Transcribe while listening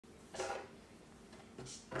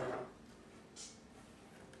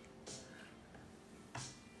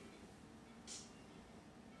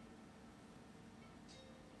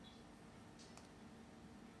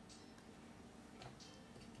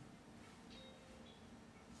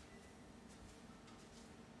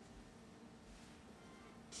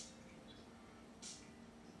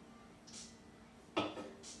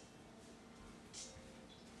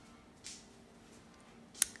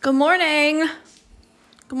Good morning.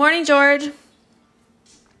 Good morning, George.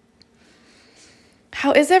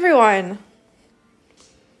 How is everyone?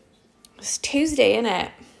 It's Tuesday, isn't it?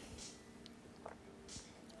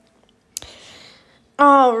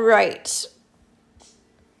 All right.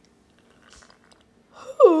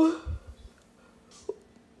 Whew.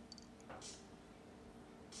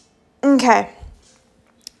 Okay.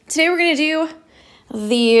 Today we're going to do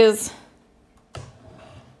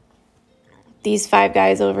these 5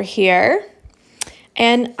 guys over here.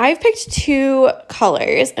 And I've picked 2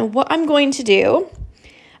 colors. And what I'm going to do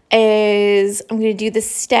is I'm going to do the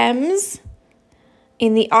stems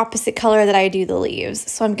in the opposite color that I do the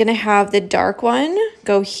leaves. So I'm going to have the dark one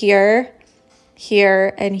go here,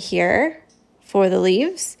 here, and here for the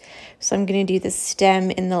leaves. So I'm going to do the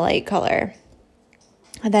stem in the light color.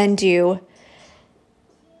 And then do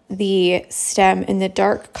the stem in the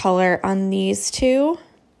dark color on these 2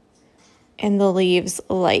 and the leaves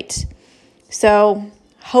light. So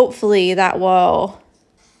hopefully that will,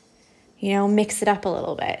 mix it up a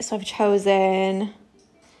little bit. So I've chosen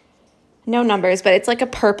no numbers, but it's like a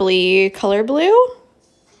purpley color blue,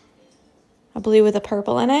 a blue with a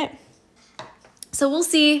purple in it. So we'll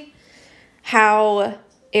see how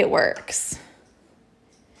it works.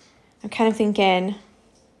 I'm kind of thinking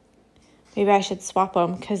maybe I should swap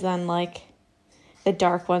them because then like the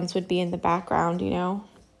dark ones would be in the background,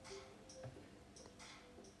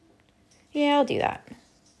 Yeah, I'll do that.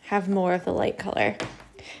 Have more of the light color.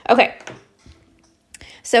 Okay.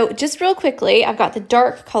 So just real quickly, I've got the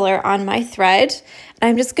dark color on my thread. And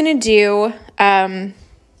I'm just going to do,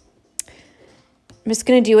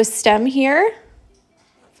 a stem here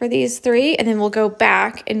for these 3. And then we'll go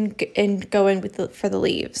back and go in with for the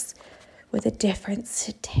leaves with a different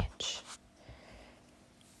stitch.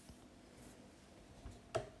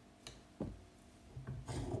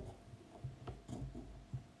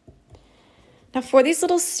 Now for these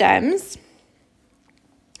little stems,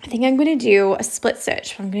 I think I'm going to do a split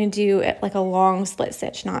stitch. I'm going to do it like a long split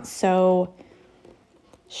stitch, not so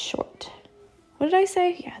short. What did I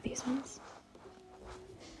say? Yeah, these ones.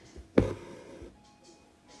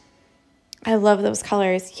 I love those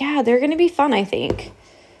colors. Yeah, they're going to be fun, I think.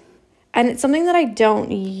 And it's something that I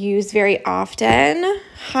don't use very often.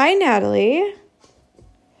 Hi, Natalie.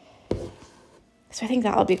 So I think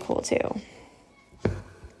that'll be cool too.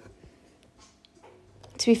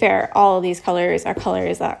 To be fair, all of these colors are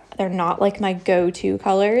colors that they're not like my go-to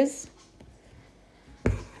colors.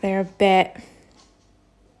 They're a bit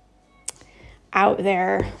out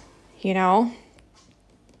there,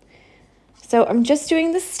 So I'm just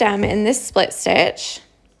doing the stem in this split stitch.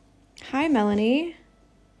 Hi, Melanie.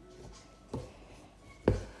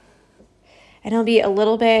 And it'll be a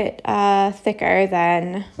little bit thicker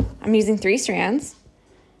than, I'm using 3 strands,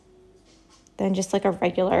 than just like a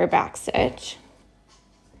regular back stitch.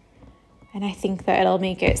 And I think that it'll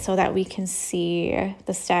make it so that we can see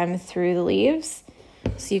the stem through the leaves.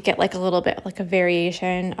 So you get like a little bit like a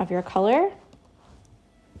variation of your color.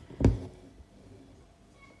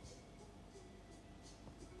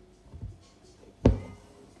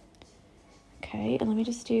 Okay, and let me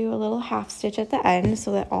just do a little half stitch at the end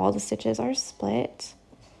so that all the stitches are split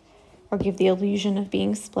or give the illusion of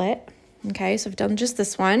being split. Okay, so I've done just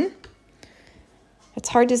this one. It's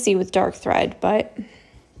hard to see with dark thread, but...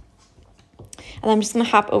 And I'm just going to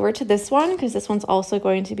hop over to this one because this one's also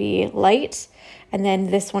going to be light. And then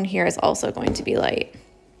this one here is also going to be light.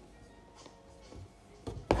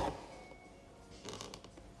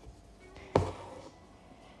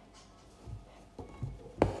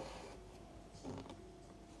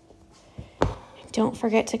 Don't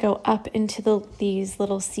forget to go up into these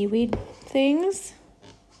little seaweed things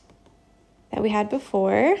that we had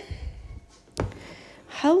before.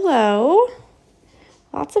 Hello.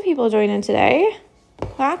 Lots of people joining today.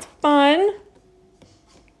 That's fun.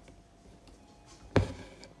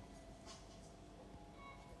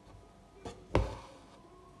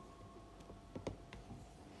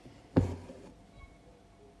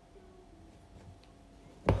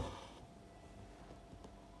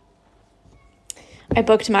 I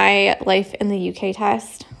booked my Life in the UK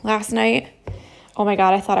test last night. Oh my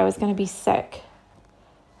God, I thought I was going to be sick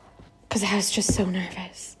because I was just so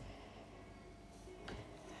nervous.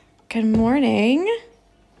 Good morning.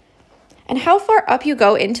 And how far up you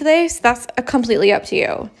go into this, that's completely up to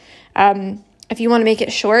you. If you want to make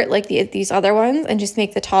it short like these other ones and just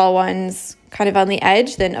make the tall ones kind of on the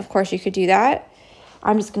edge, then of course you could do that.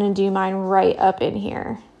 I'm just going to do mine right up in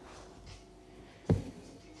here.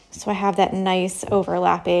 So I have that nice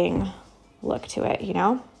overlapping look to it,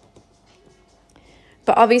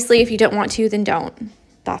 But obviously if you don't want to, then don't.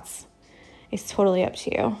 That's It's totally up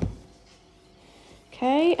to you.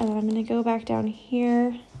 Okay, and then I'm gonna go back down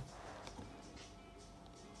here.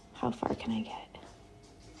 How far can I get?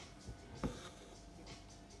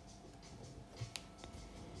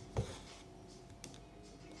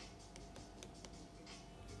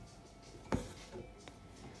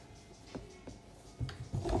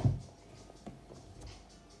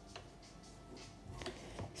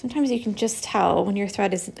 Sometimes you can just tell when your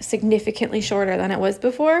thread is significantly shorter than it was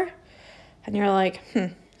before, and you're like,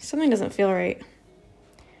 something doesn't feel right.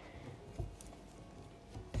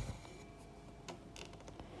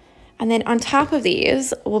 And then on top of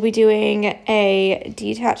these, we'll be doing a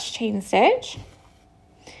detached chain stitch,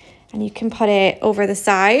 and you can put it over the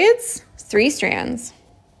sides, 3 strands.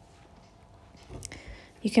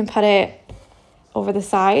 You can put it over the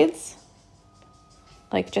sides,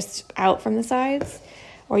 like just out from the sides,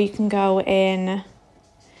 or you can go in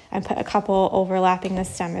and put a couple overlapping the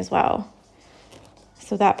stem as well.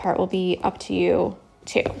 So that part will be up to you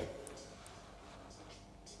too.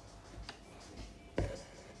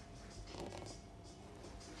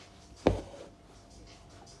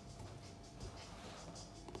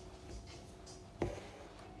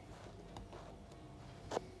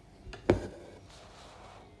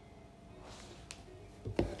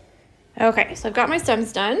 Okay, so I've got my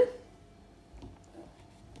stems done.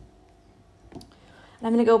 And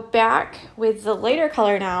I'm gonna go back with the lighter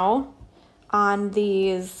color now on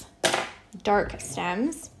these dark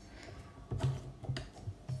stems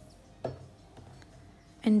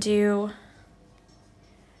and do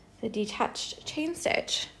the detached chain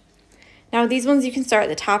stitch. Now these ones you can start at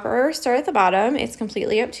the top or start at the bottom. It's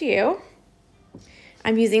completely up to you.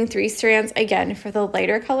 I'm using 3 strands again for the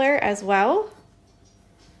lighter color as well.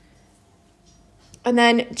 And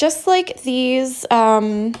then just like these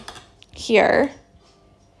here,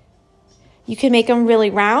 you can make them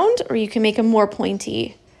really round or you can make them more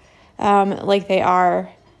pointy like they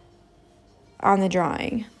are on the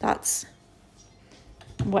drawing. That's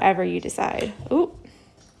whatever you decide. Ooh.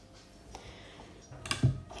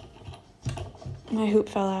 My hoop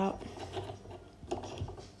fell out.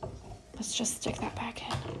 Let's just stick that back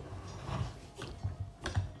in.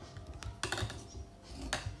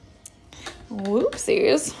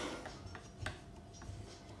 Whoopsies.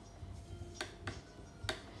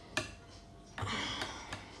 I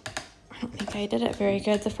don't think I did it very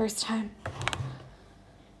good the first time.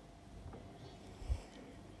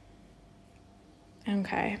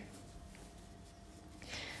 Okay.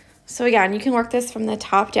 So again, you can work this from the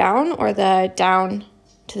top down or the down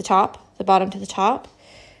to the top, the bottom to the top.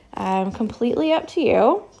 Completely up to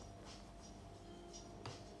you.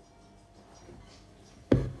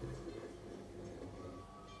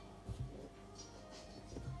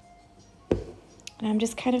 And I'm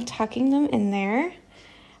just kind of tucking them in there.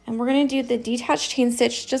 And we're gonna do the detached chain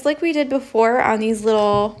stitch just like we did before on these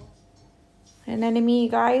little anemone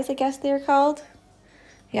guys, I guess they're called.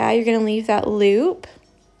 Yeah, you're gonna leave that loop.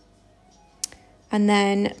 And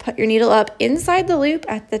then put your needle up inside the loop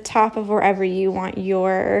at the top of wherever you want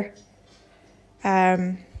your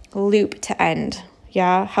loop to end.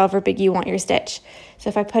 Yeah, however big you want your stitch. So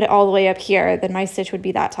if I put it all the way up here, then my stitch would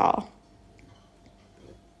be that tall.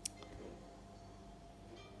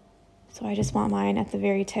 So I just want mine at the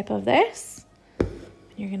very tip of this.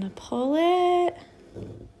 You're gonna pull it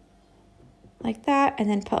like that and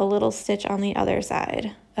then put a little stitch on the other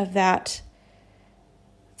side of that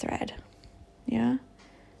thread. Yeah,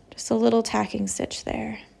 just a little tacking stitch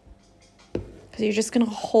there. Because you're just gonna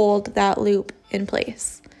hold that loop in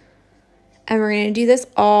place. And we're gonna do this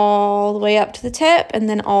all the way up to the tip and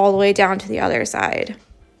then all the way down to the other side.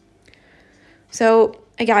 So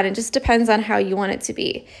again, it just depends on how you want it to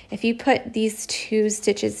be. If you put these 2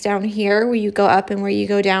 stitches down here where you go up and where you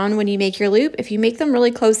go down when you make your loop, if you make them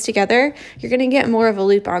really close together, you're gonna get more of a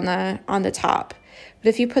loop on the top. But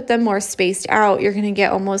if you put them more spaced out, you're gonna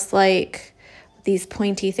get almost like these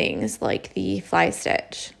pointy things like the fly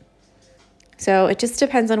stitch. So it just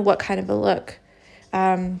depends on what kind of a look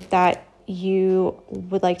that you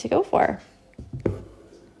would like to go for.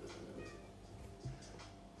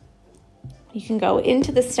 You can go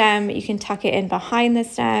into the stem, you can tuck it in behind the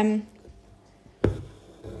stem.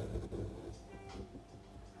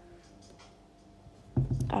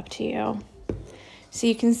 Up to you. So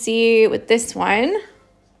you can see with this one,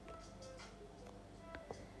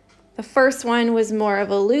 the first one was more of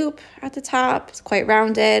a loop at the top, it's quite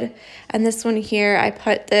rounded. And this one here, I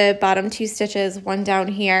put the bottom 2 stitches, one down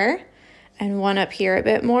here and one up here a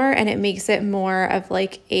bit more, and it makes it more of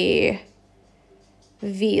like a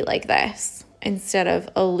V like this instead of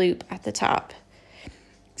a loop at the top.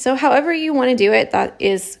 So however you want to do it, that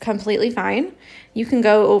is completely fine. You can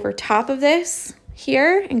go over top of this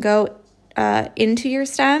here and go into your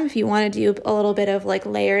stem if you want to do a little bit of like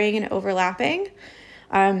layering and overlapping.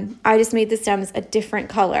 I just made the stems a different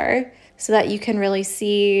color so that you can really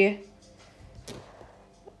see,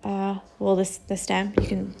 well, the stem, you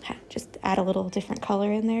can just add a little different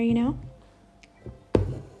color in there, you know? A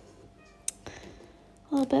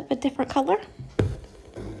little bit of a different color.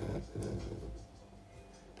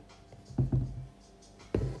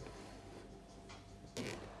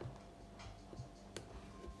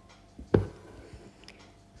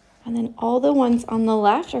 And then all the ones on the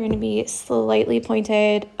left are going to be slightly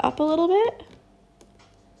pointed up a little bit.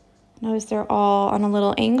 Notice they're all on a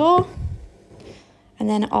little angle. And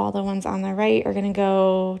then all the ones on the right are going to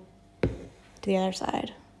go to the other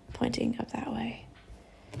side, pointing up that way.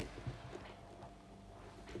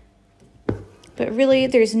 But really,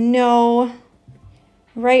 there's no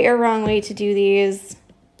right or wrong way to do these.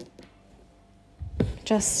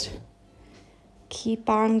 Just keep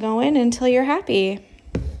on going until you're happy.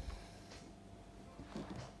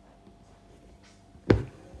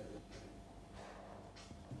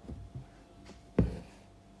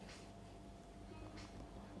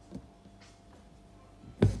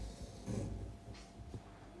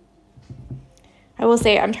 I will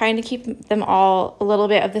say I'm trying to keep them all a little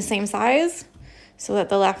bit of the same size so that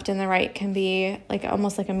the left and the right can be like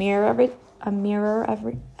almost like a mirror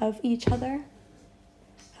of each other.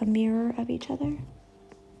 A mirror of each other.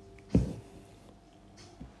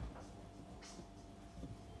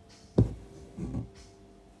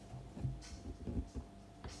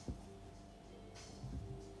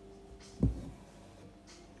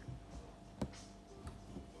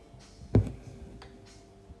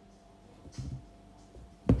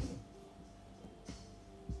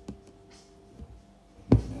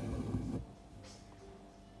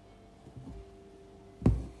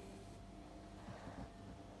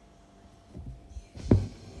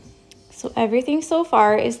 So everything so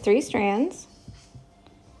far is 3 strands.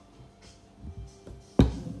 And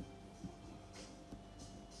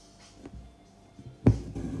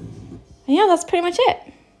yeah, that's pretty much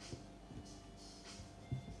it.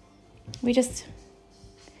 What is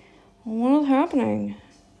happening?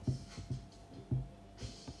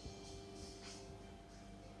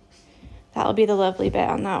 That'll be the lovely bit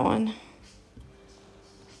on that one.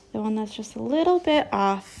 The one that's just a little bit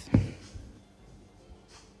off.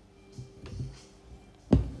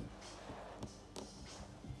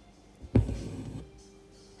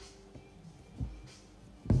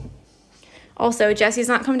 Also, Jessie's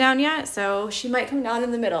not come down yet, so she might come down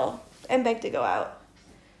in the middle and beg to go out.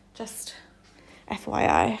 Just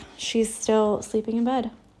FYI, she's still sleeping in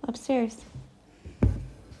bed upstairs.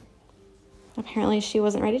 Apparently she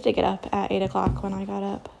wasn't ready to get up at 8 o'clock when I got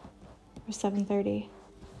up, or 7:30.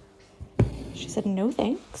 She said, no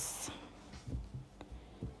thanks.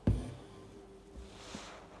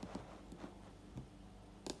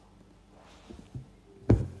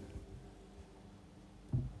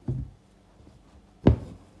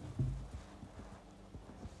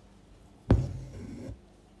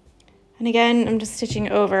 And again, I'm just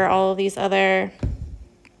stitching over all of these other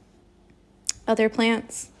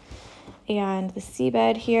plants and the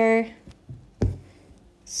seabed here,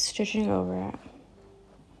 stitching over it.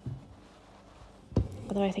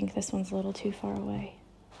 Although I think this one's a little too far away.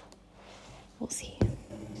 We'll see.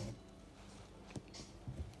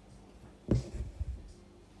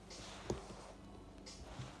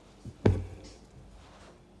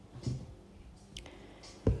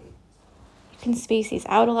 You can space these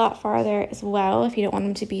out a lot farther as well if you don't want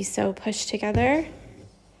them to be so pushed together.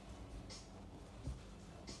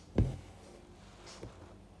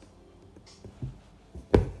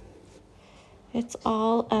 It's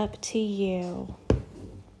all up to you.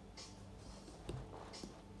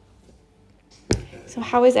 So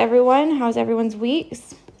how is everyone? How's everyone's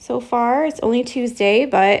weeks so far? It's only Tuesday,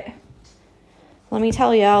 but let me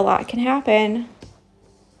tell you, a lot can happen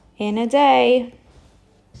in a day.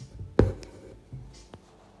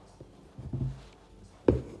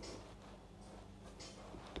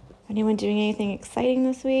 Anyone doing anything exciting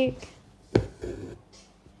this week?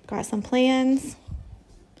 Got some plans?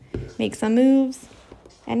 Make some moves?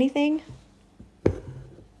 Anything?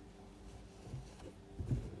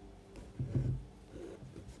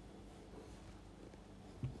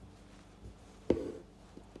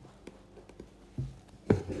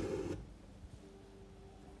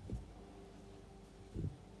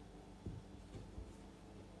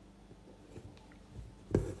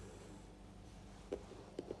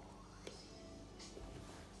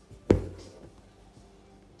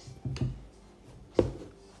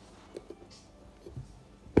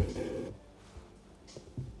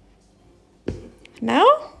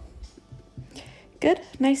 No? Good,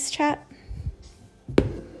 nice chat.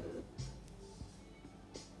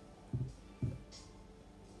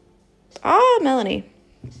 Oh, Melanie.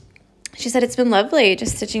 She said it's been lovely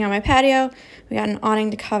just stitching on my patio. We got an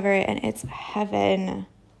awning to cover it and it's heaven.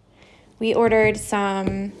 We ordered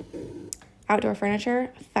some outdoor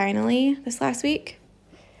furniture finally this last week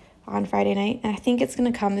on Friday night. And I think it's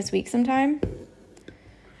going to come this week sometime.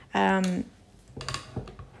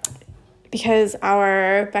 Because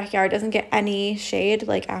our backyard doesn't get any shade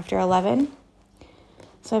like after 11.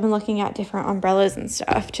 So I've been looking at different umbrellas and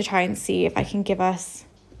stuff to try and see if I can give us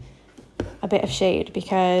a bit of shade,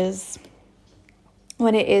 because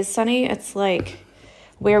when it is sunny, it's like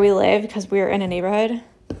where we live, because we're in a neighborhood,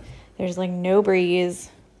 there's like no breeze.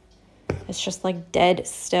 It's just like dead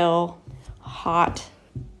still, hot.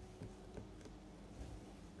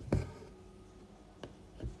 You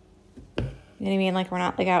know what I mean? Like we're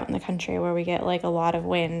not like out in the country where we get like a lot of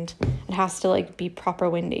wind. It has to like be proper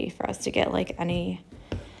windy for us to get like any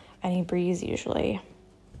breeze usually.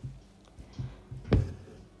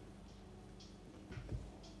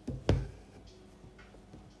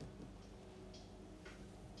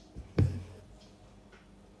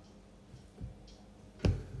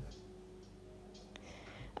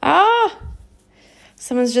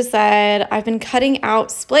 Someone's just said, I've been cutting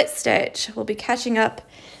out split stitch. We'll be catching up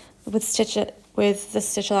with the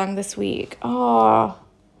stitch along this week. Oh,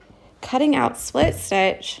 cutting out split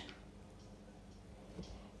stitch.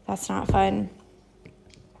 That's not fun.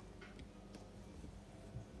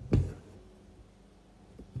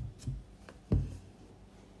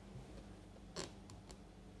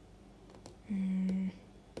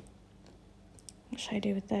 What should I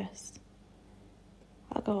do with this?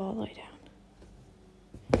 I'll go all the way down.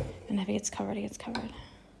 And if it gets covered, it gets covered.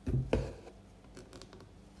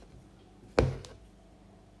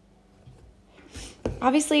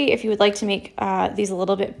 Obviously, if you would like to make these a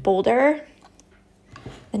little bit bolder,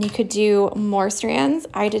 then you could do more strands.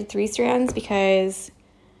 I did 3 strands because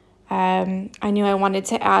I knew I wanted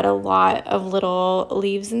to add a lot of little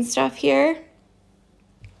leaves and stuff here.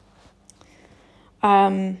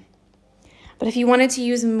 But if you wanted to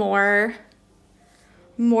use more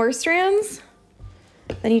strands,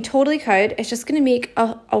 then you totally could. It's just going to make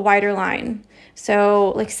a wider line.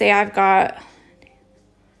 So like say I've got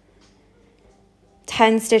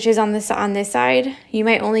 10 stitches on this side, you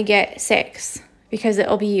might only get 6 because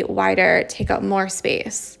it'll be wider, take up more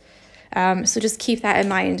space. So just keep that in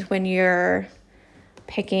mind when you're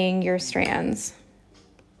picking your strands.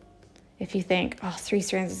 If you think, oh, 3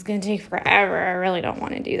 strands is going to take forever, I really don't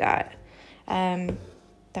want to do that.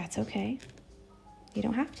 That's okay. You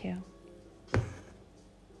don't have to.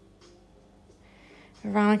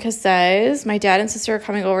 Veronica says, my dad and sister are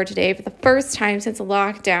coming over today for the first time since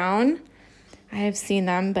lockdown. I have seen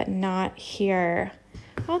them, but not here.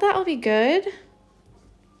 Oh, that'll be good.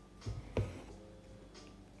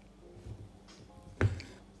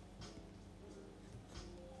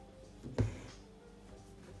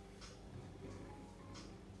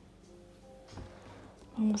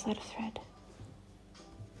 Almost out of thread.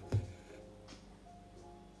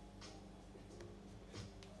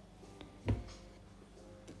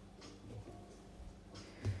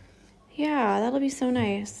 Yeah, that'll be so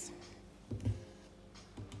nice.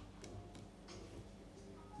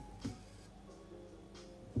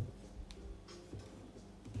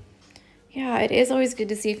 Yeah, it is always good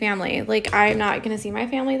to see family. Like, I'm not going to see my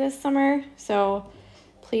family this summer, so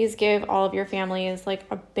please give all of your families like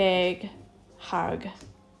a big hug.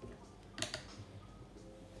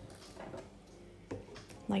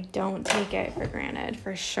 Like, don't take it for granted,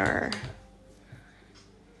 for sure.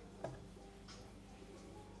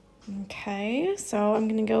 Okay, so I'm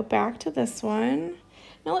gonna go back to this one.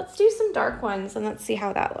 Now let's do some dark ones and let's see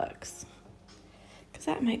how that looks, because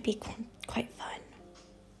that might be quite fun.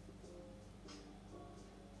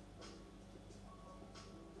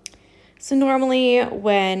 So normally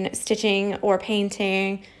when stitching or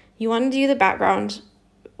painting, you want to do the background,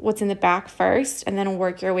 what's in the back first, and then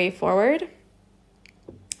work your way forward,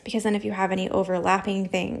 because then if you have any overlapping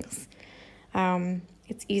things,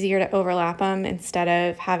 it's easier to overlap them instead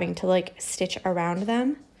of having to like stitch around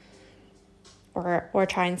them or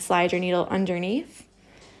try and slide your needle underneath.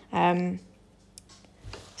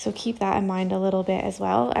 So keep that in mind a little bit as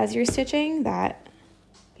well as you're stitching, that,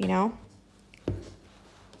 you know.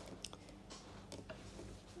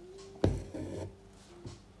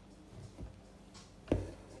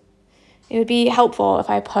 It would be helpful if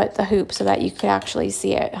I put the hoop so that you could actually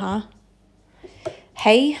see it, huh?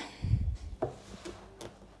 Hey.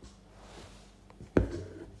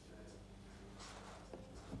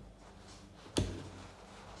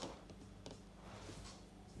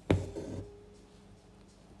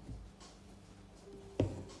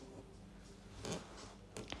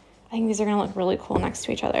 I think these are gonna look really cool next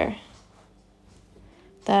to each other.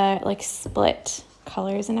 The like split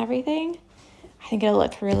colors and everything. I think it'll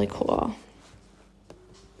look really cool.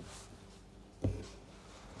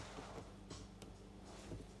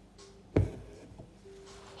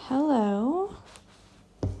 Hello.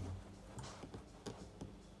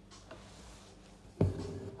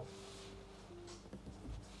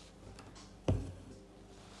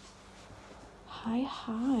 Hi,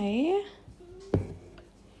 hi.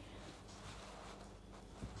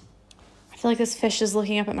 I feel like this fish is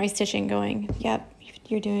looking up at my stitching going, yep,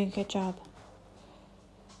 you're doing a good job.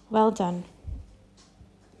 Well done.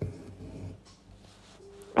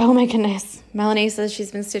 Oh my goodness. Melanie says she's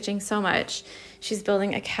been stitching so much. She's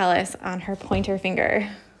building a callus on her pointer finger.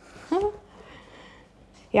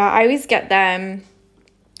 Yeah, I always get them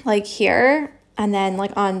like here and then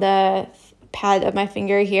like on the pad of my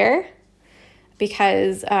finger here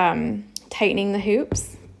because tightening the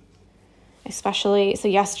hoops, especially, so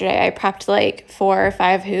yesterday I prepped like 4 or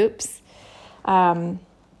 5 hoops to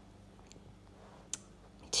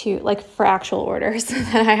like for actual orders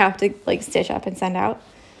that I have to like stitch up and send out.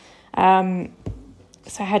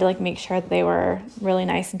 So I had to like make sure that they were really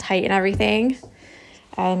nice and tight and everything.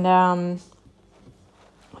 And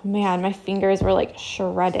man, my fingers were like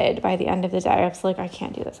shredded by the end of the day. I was like, I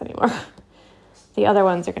can't do this anymore. The other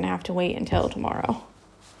ones are gonna have to wait until tomorrow.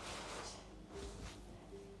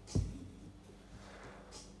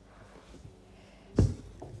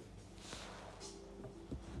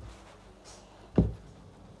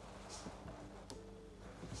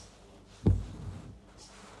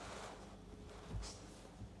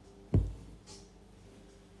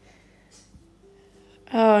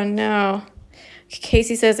 Oh no.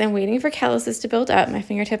 Casey says, I'm waiting for calluses to build up. My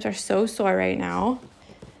fingertips are so sore right now.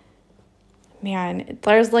 Man,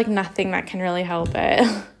 there's like nothing that can really help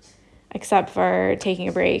it except for taking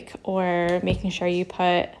a break or making sure you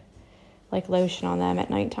put like lotion on them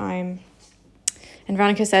at nighttime. And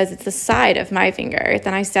Veronica says, it's the side of my finger.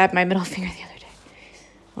 Then I stabbed my middle finger the other day.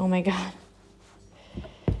 Oh my God.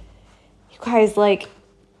 You guys, like,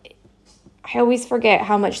 I always forget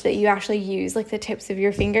how much that you actually use like the tips of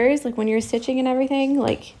your fingers, like when you're stitching and everything,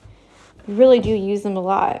 like you really do use them a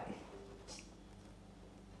lot.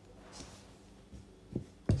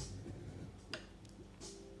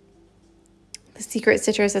 The Secret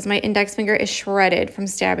Stitcher says my index finger is shredded from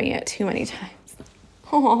stabbing it too many times.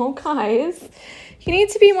 Oh, guys, you need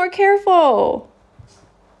to be more careful.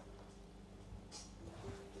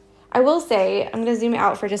 I will say, I'm gonna zoom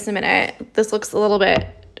out for just a minute. This looks a little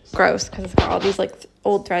bit gross because it's got all these like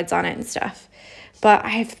old threads on it and stuff, but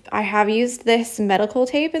I have used this medical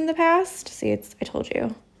tape in the past. See, I told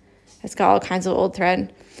you it's got all kinds of old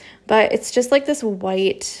thread, but it's just like this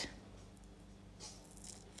white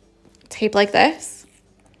tape like this,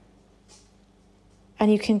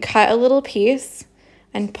 and you can cut a little piece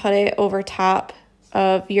and put it over top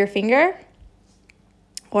of your finger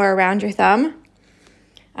or around your thumb,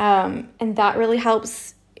 and that really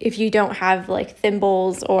helps if you don't have like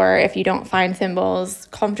thimbles, or if you don't find thimbles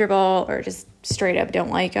comfortable or just straight up don't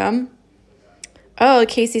like them. Oh,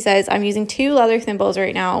 Casey says, I'm using 2 leather thimbles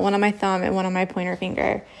right now, one on my thumb and one on my pointer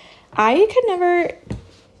finger. I could never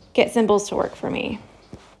get thimbles to work for me.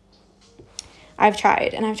 I've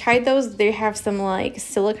tried those. They have some like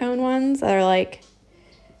silicone ones that are like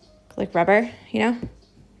rubber, you know?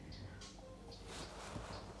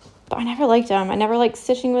 But I never liked them. I never liked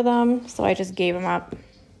stitching with them, so I just gave them up.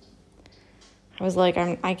 I was like,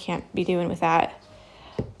 I can't be doing with that.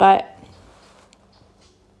 But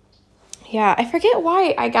yeah, I forget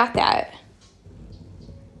why I got that.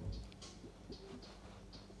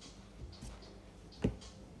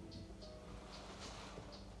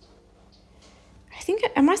 I think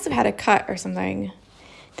I must have had a cut or something,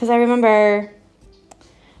 because I remember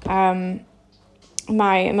my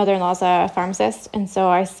mother-in-law's a pharmacist, and so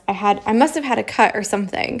I must have had a cut or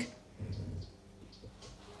something,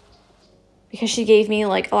 because she gave me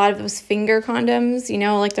like a lot of those finger condoms, you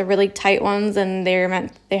know, like the really tight ones, and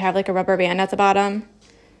they have like a rubber band at the bottom,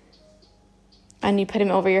 and you put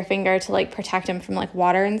them over your finger to like protect them from like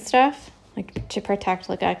water and stuff, like to protect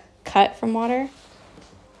like a cut from water.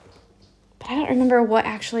 But I don't remember what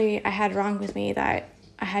actually I had wrong with me that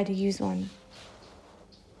I had to use one.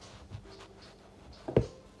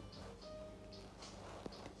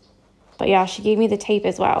 But yeah, she gave me the tape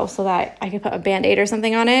as well so that I could put a Band-Aid or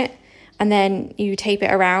something on it, and then you tape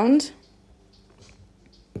it around.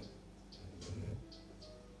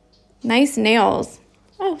 Nice nails.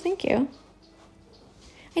 Oh, thank you.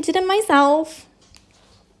 I did it myself.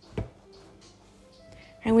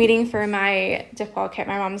 I'm waiting for my dip well kit.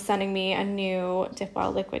 My mom's sending me a new dip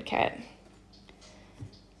well liquid kit.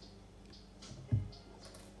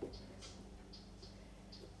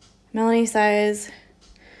 Melanie says,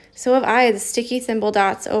 so have I, the sticky thimble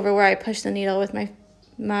dots over where I push the needle with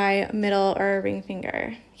my middle or ring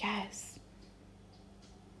finger. Yes.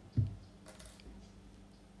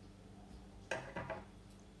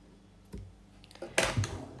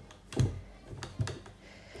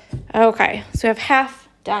 Okay, so we have half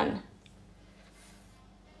done.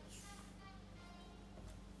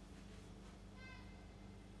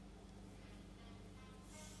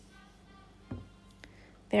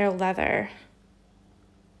 They're leather.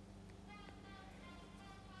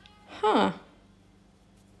 Huh.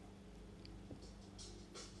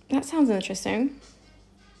 That sounds interesting.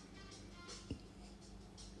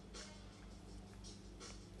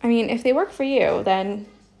 I mean, if they work for you, then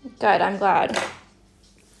good, I'm glad.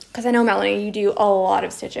 Because I know, Melanie, you do a lot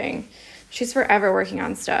of stitching. She's forever working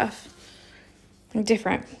on stuff. Like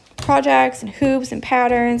different projects and hoops and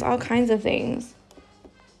patterns, all kinds of things.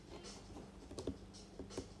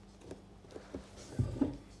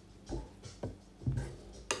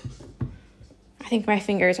 I think my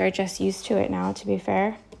fingers are just used to it now, to be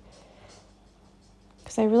fair.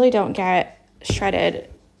 Because I really don't get shredded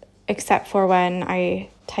except for when I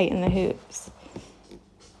tighten the hoops.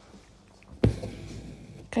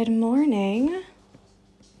 Good morning.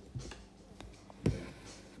 And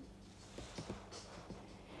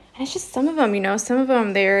it's just some of them, you know, some of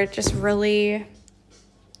them, they're just really,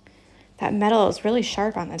 that metal is really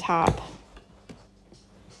sharp on the top.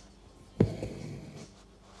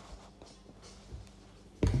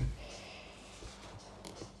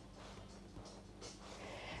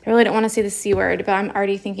 I really don't want to say the C word, but I'm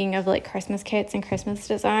already thinking of like Christmas kits and Christmas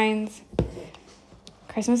designs.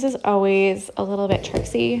 Christmas is always a little bit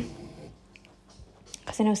tricksy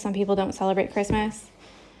because I know some people don't celebrate Christmas.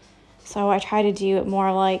 So I try to do it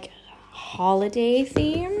more like holiday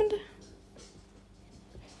themed,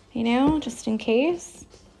 you know, just in case.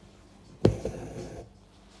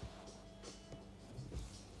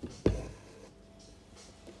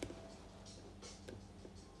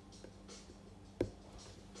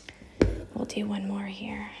 We'll do one more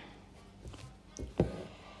here.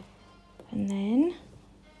 And then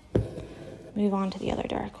move on to the other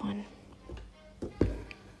dark one.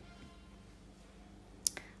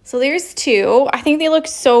 So there's two. I think they look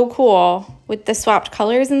so cool with the swapped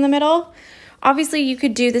colors in the middle. Obviously you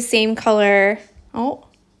could do the same color. Oh,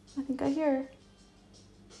 I think I hear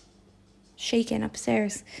shaking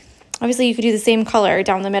upstairs. Obviously you could do the same color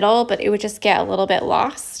down the middle, but it would just get a little bit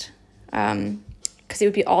lost because it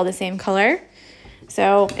would be all the same color.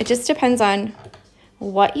 So it just depends on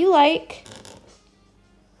what you like.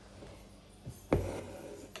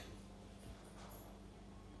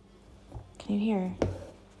 Can you hear?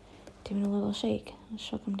 Doing a little shake.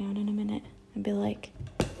 She'll come down in a minute and be like,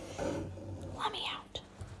 let me out.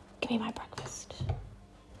 Give me my breakfast.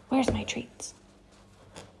 Where's my treats?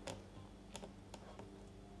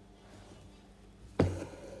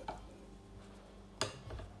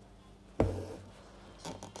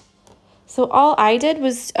 So all I did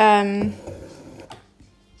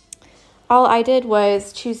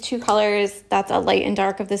was choose two colors that's a light and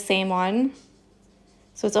dark of the same one.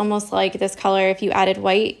 So it's almost like this color, if you added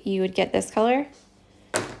white, you would get this color.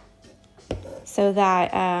 So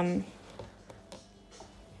that,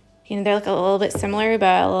 you know, they're like a little bit similar,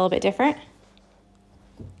 but a little bit different.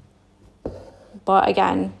 But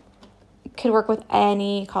again, could work with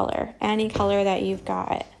any color that you've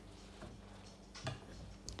got.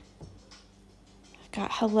 I've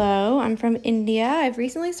got hello, I'm from India. I've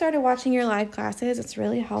recently started watching your live classes. It's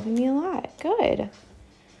really helping me a lot. Good.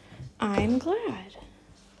 I'm glad.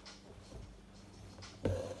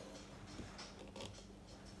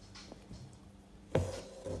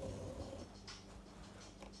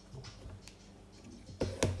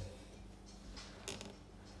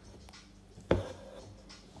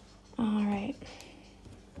 All right.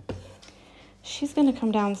 She's gonna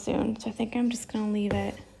come down soon, so I think I'm just gonna leave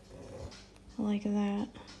it like that.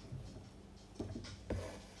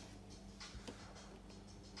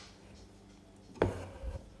 But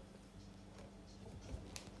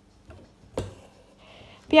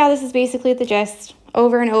yeah, this is basically the gist,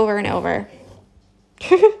 over and over and over.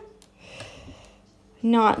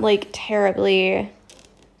 Not like terribly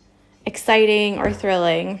exciting or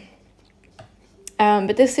thrilling.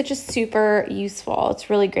 But this stitch is super useful. It's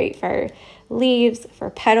really great for leaves, for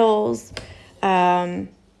petals.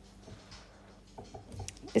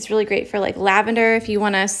 It's really great for like lavender if you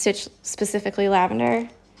want to stitch specifically lavender,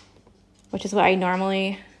 which is what I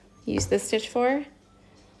normally use this stitch for.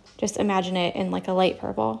 Just imagine it in like a light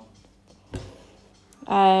purple.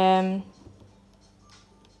 Yeah,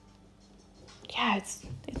 it's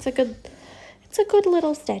a good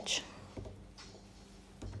little stitch.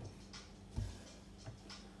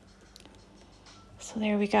 So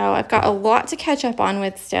there we go. I've got a lot to catch up on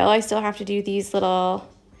with still. I still have to do these little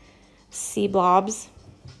sea blobs.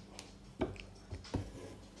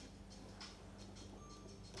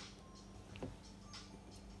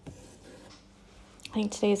 I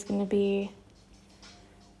think today's going to be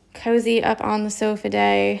cozy up on the sofa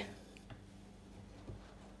day,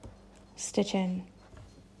 stitching,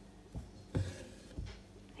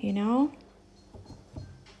 you know?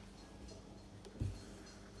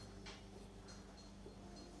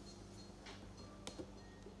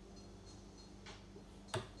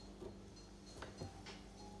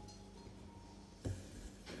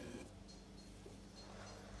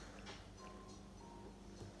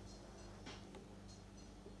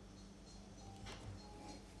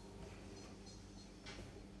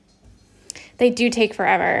 They do take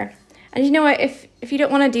forever. And you know what, if you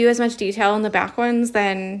don't want to do as much detail in the back ones,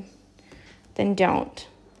 then don't.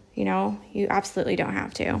 You know, you absolutely don't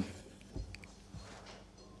have to.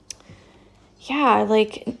 Yeah,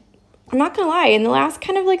 like, I'm not gonna lie, in the last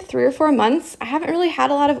kind of like 3 or 4 months, I haven't really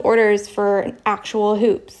had a lot of orders for actual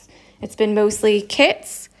hoops. It's been mostly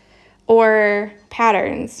kits or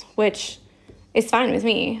patterns, which is fine with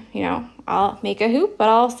me. You know, I'll make a hoop, but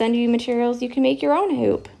I'll send you materials you can make your own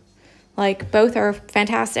hoop. Like, both are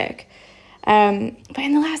fantastic. But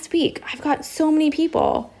in the last week, I've got so many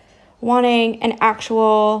people wanting an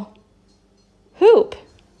actual hoop.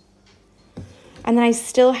 And then I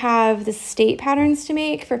still have the state patterns to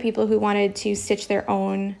make for people who wanted to stitch their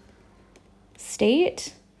own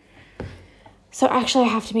state. So actually I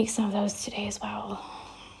have to make some of those today as well.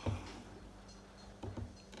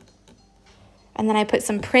 And then I put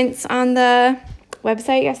some prints on the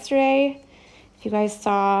website yesterday. If you guys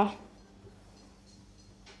saw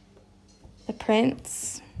the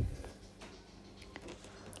prints,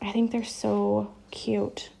 I think they're so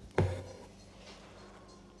cute.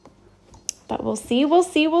 But we'll see. We'll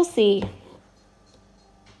see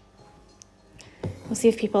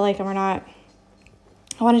if people like them or not.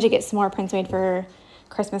 I wanted to get some more prints made for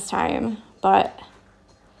Christmas time, but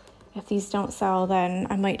if these don't sell, then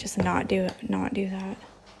I might just not do that.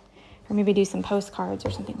 Or maybe do some postcards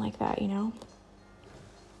or something like that, you know?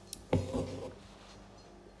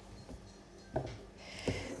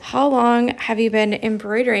 How long have you been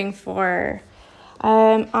embroidering for?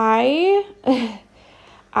 I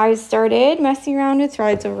started messing around with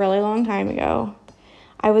threads a really long time ago.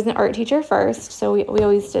 I was an art teacher first, so we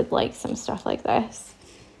always did like some stuff like this.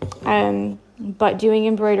 But doing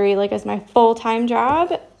embroidery like as my full-time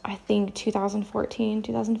job, I think 2014,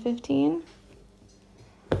 2015.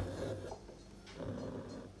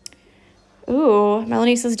 Ooh,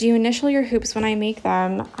 Melanie says, do you initial your hoops when I make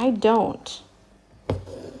them? I don't.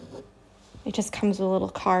 It just comes with a little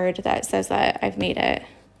card that says that I've made it.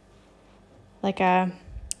 Like a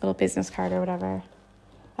little business card or whatever.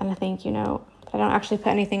 And a thank you note. I don't actually put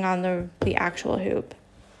anything on the actual hoop.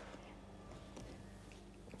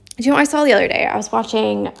 Do you know what I saw the other day? I was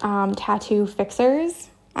watching Tattoo Fixers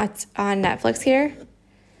on Netflix here.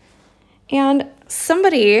 And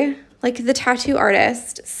somebody, like the tattoo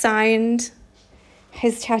artist, signed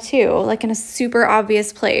his tattoo like in a super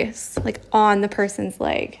obvious place, like on the person's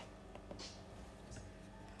leg.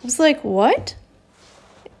 I was like, what?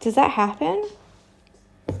 Does that happen?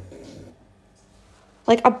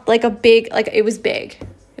 Like a big, like it was big.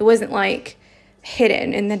 It wasn't like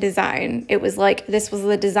hidden in the design. It was like, this was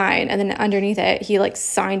the design. And then underneath it, he like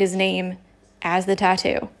signed his name as the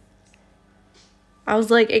tattoo. I was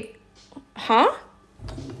like, huh?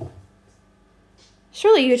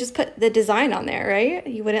 Surely you would just put the design on there, right?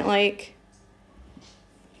 You wouldn't like,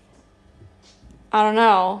 I don't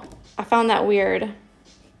know. I found that weird.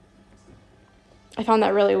 I found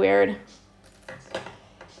that really weird.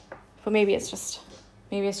 But maybe it's just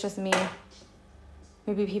me.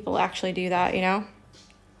 Maybe people actually do that, you know?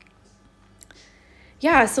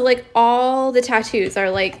 Yeah, so like all the tattoos are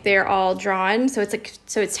like, they're all drawn. So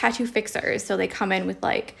it's tattoo fixers. So they come in with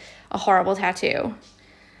like a horrible tattoo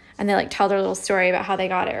and they like tell their little story about how they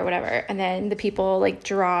got it or whatever. And then the people like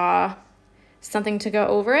draw something to go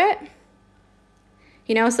over it.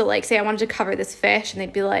 You know, so like say I wanted to cover this fish and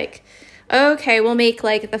they'd be like, okay, we'll make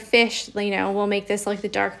like the fish, you know, we'll make this like the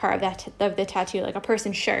dark part of the tattoo, like a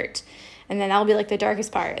person's shirt. And then that'll be like the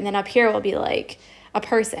darkest part. And then up here will be like a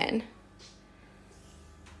person,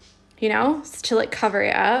 you know, to like cover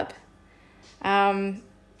it up.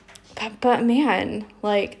 But man,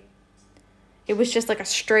 like It was just like a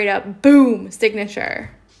straight up boom signature.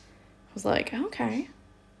 I was like, okay.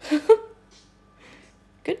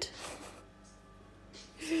 Good.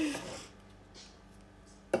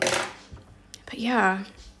 But yeah.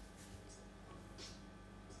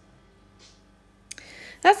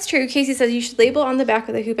 That's true. Casey says you should label on the back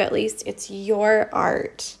of the hoop at least. It's your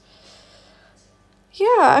art.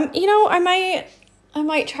 Yeah, you know, I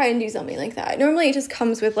might try and do something like that. Normally it just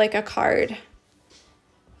comes with like a card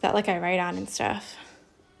that like I write on and stuff.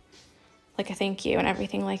 Like a thank you and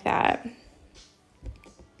everything like that.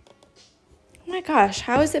 Oh my gosh,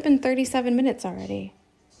 how has it been 37 minutes already?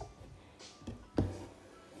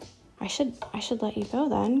 I should let you go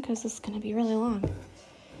then, because this is going to be really long.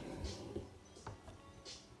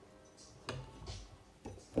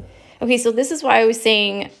 Okay, so this is why I was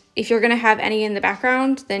saying if you're going to have any in the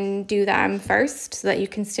background, then do them first so that you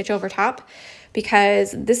can stitch over top.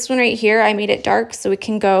 Because this one right here, I made it dark so it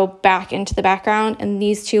can go back into the background, and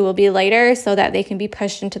these two will be lighter so that they can be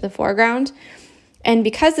pushed into the foreground. And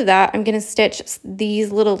because of that, I'm going to stitch these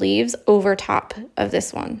little leaves over top of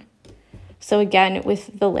this one. So again,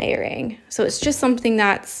 with the layering. So it's just something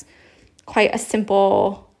that's quite a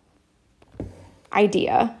simple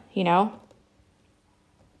idea, you know?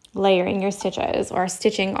 Layering your stitches or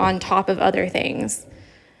stitching on top of other things.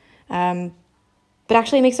 But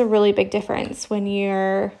actually it makes a really big difference when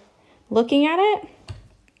you're looking at it,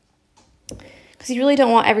 because you really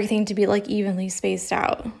don't want everything to be like evenly spaced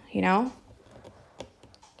out, you know?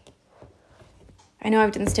 I know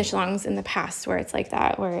I've done stitch-alongs in the past where it's like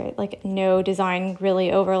that, where like no design really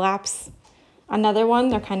overlaps another one.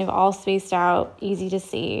 They're kind of all spaced out, easy to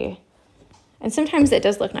see. And sometimes it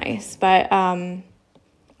does look nice, but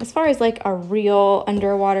as far as like a real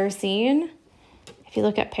underwater scene, if you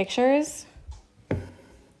look at pictures,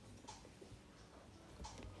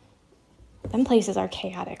 them places are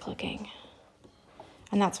chaotic looking.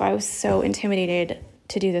 And that's why I was so intimidated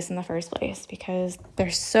to do this in the first place, because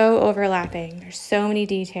they're so overlapping. There's so many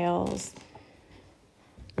details.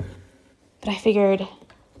 But I figured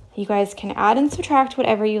you guys can add and subtract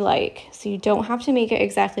whatever you like. So you don't have to make it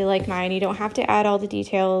exactly like mine. You don't have to add all the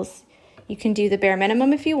details. You can do the bare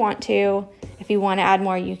minimum if you want to. If you want to add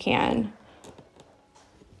more, you can.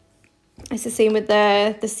 It's the same with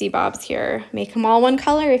the sea bobs here. Make them all one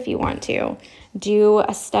color if you want to. Do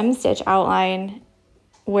a stem stitch outline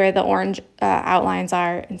where the orange outlines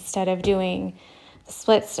are instead of doing the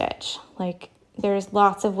split stitch. Like, there's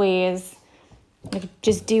lots of ways. Like,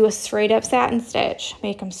 just do a straight up satin stitch.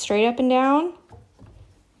 Make them straight up and down.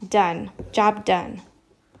 Done. Job done.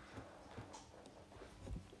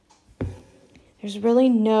 There's really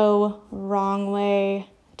no wrong way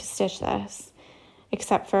to stitch this,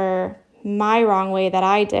 except for my wrong way that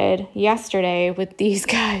I did yesterday with these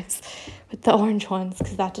guys, with the orange ones,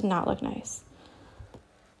 because that did not look nice.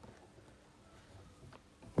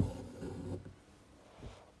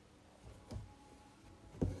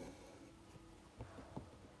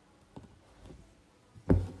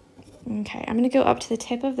 Okay, I'm going to go up to the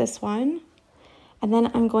tip of this one, and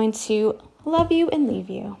then I'm going to love you and leave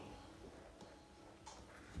you.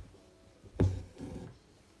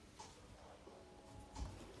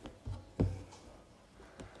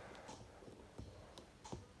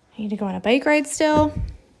 I need to go on a bike ride still,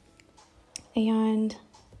 and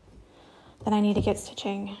then I need to get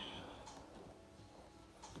stitching.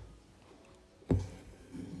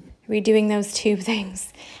 Redoing those tube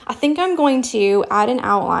things. I think I'm going to add an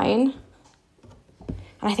outline,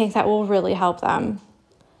 and I think that will really help them.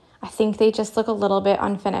 I think they just look a little bit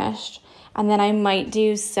unfinished, and then I might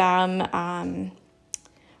do some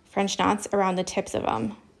French knots around the tips of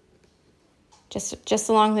them. Just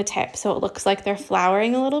along the tip, so it looks like they're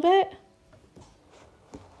flowering a little bit.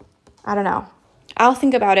 I don't know. I'll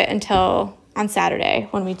think about it until on Saturday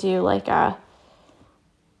when we do like a,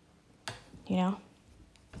 you know.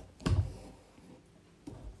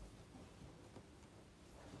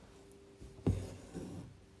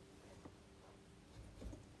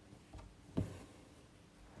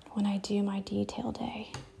 When I do my detail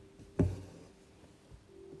day.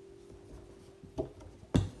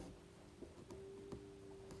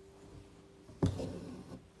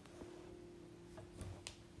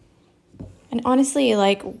 And honestly,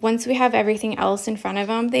 like, once we have everything else in front of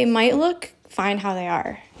them, they might look fine how they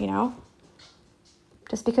are, you know?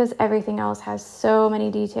 Just because everything else has so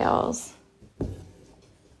many details.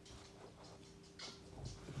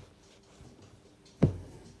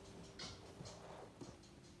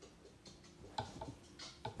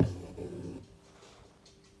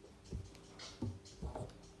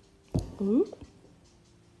 Ooh.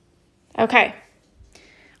 Okay.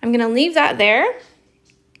 I'm going to leave that there.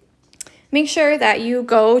 Make sure that you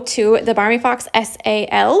go to the Barmy Fox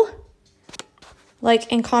SAL.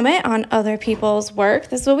 Like and comment on other people's work.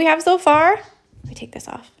 This is what we have so far. Let me take this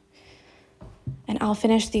off. And I'll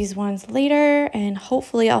finish these ones later. And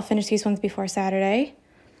hopefully I'll finish these ones before Saturday.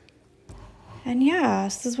 And yeah,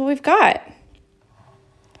 this is what we've got.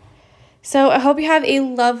 So I hope you have a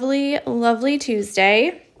lovely, lovely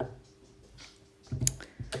Tuesday.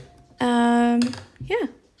 Yeah,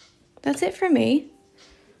 that's it for me.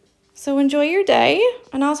 So enjoy your day,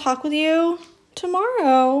 and I'll talk with you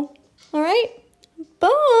tomorrow. All right,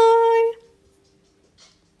 bye.